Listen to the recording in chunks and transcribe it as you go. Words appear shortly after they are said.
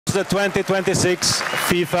the 2026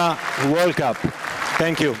 FIFA World Cup.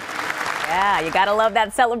 Thank you. Yeah, you gotta love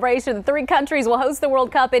that celebration. 3 countries will host the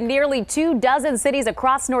World Cup in nearly 24 cities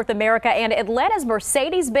across North America, and Atlanta's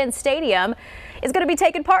Mercedes-Benz Stadium is going to be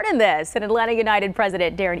taking part in this. And Atlanta United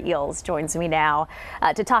President Darren Eales joins me now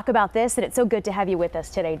to talk about this, and it's so good to have you with us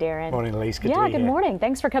today, Darren. Morning, Elise. Good to be here. Yeah, good morning.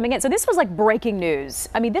 Thanks for coming in. So this was like breaking news.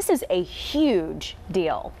 I mean, this is a huge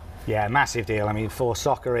deal. Yeah, massive deal. I mean, for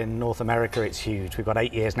soccer in North America, it's huge. We've got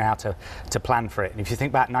 8 years now to plan for it. And if you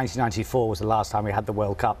think back, 1994 was the last time we had the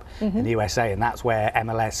World Cup in the USA, and that's where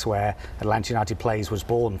MLS, where Atlanta United plays, was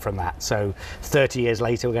born from that. So 30 years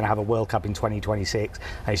later, we're going to have a World Cup in 2026.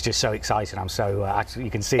 And it's just so exciting. I'm so, actually,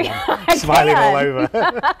 you can see I'm smiling all over.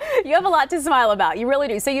 You have a lot to smile about. You really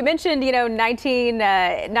do. So you mentioned,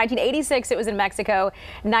 1986, it was in Mexico.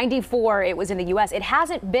 94, it was in the US. It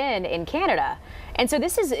hasn't been in Canada. And so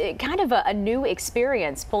this is kind of a new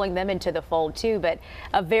experience, pulling them into the fold too, but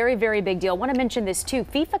a very, very big deal. I want to mention this too.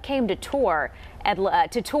 FIFA came to tour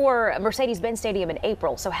Mercedes-Benz Stadium in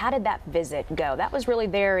April. So how did that visit go? That was really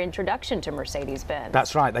their introduction to Mercedes-Benz.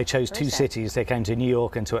 That's right. They chose 2 cities. They came to New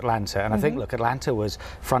York and to Atlanta. And I think, look, Atlanta was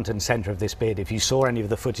front and center of this bid. If you saw any of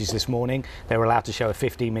the footage this morning, they were allowed to show a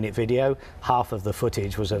 15-minute video. Half of the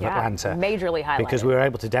footage was of Atlanta. Majorly highlighted. Because we were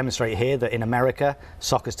able to demonstrate here that in America,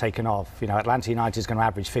 soccer's taken off. Atlanta United is going to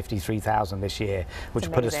average 53,000 this year, which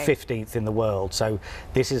will put us 15th in the world. So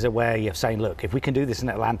this is a way of saying, look, if we can do this in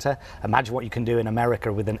Atlanta, imagine what you can do in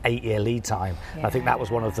America with an 8-year lead time. I think that was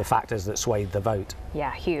one of the factors that swayed the vote.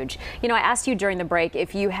 Yeah, huge. I asked you during the break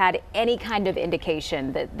if you had any kind of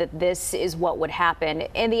indication that this is what would happen,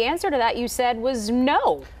 and the answer to that, you said, was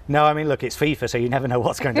no. No, I mean, look, it's FIFA, so you never know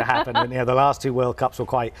what's going to happen. And, the last 2 World Cups were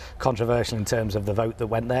quite controversial in terms of the vote that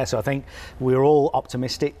went there. So I think we were all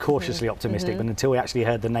optimistic, cautiously optimistic, but until we actually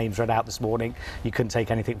heard the names read out this morning, you couldn't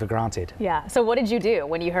take anything for granted. Yeah. So what did you do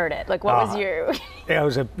when you heard it? Like, what was your? It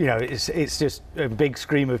was it's just a big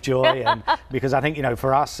scream of joy, and because I think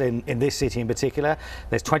for us in this city in particular,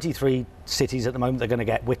 there's 23 cities at the moment that are going to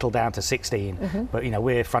get whittled down to 16. But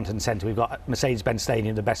we're front and center. We've got Mercedes-Benz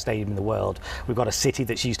Stadium, the best stadium in the world. We've got a city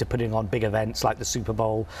that's used to putting on big events like the Super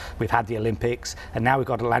Bowl. We've had the Olympics, and now we've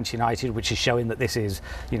got Atlanta United, which is showing that this is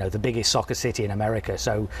the biggest soccer city in America.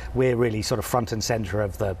 So we're really sort of front and center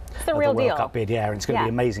of the World Cup bid. Yeah, and it's going to be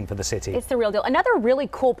amazing for the city. It's the real deal. Another really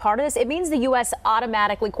cool part of this, it means the U.S.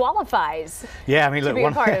 automatically qualifies. Yeah, I mean, look,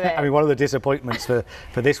 one of the disappointments for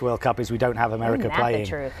this World Cup is we don't have America playing. The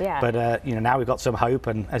truth, yeah. But now we've got some hope,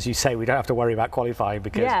 and as you say, we don't have to worry about qualifying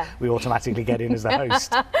because we automatically get in as the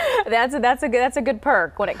host. That's a good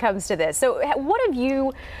perk when it comes to this. So what are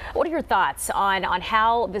your thoughts on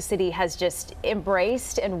how the city has just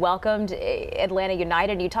embraced and welcomed Atlanta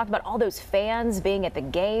United? And you talked about all those fans being at the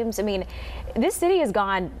games. I mean, this city has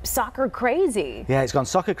gone soccer crazy. Yeah, it's gone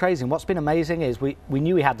soccer crazy. And what's been amazing is we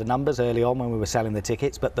knew we had the numbers early on when we were selling the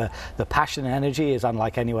tickets, but the passion and energy is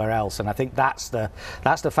unlike anywhere else. And I think that's the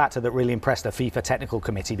factor that really impressed the FIFA technical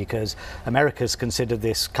committee, because America's considered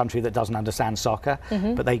this country that doesn't understand soccer,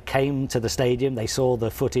 but they came to the stadium, they saw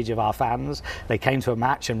the footage of our fans, they came to a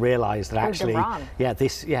match and realized that actually,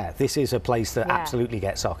 this is a place that absolutely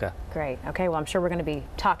gets soccer. Great. Okay, well, I'm sure we're going to be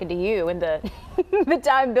talking to you in the the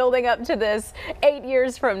time building up to this 8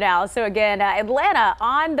 years from now. So again, Atlanta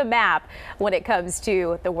on the map when it comes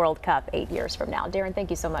to the World Cup 8 years from now. Darren, thank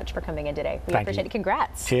you so much for coming in today. We appreciate it.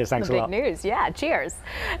 Congrats. Cheers. Thanks a lot. Big news. Yeah, cheers.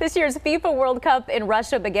 This year's FIFA World Cup in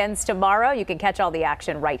Russia begins tomorrow. You can catch all the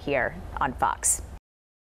action right here on Fox.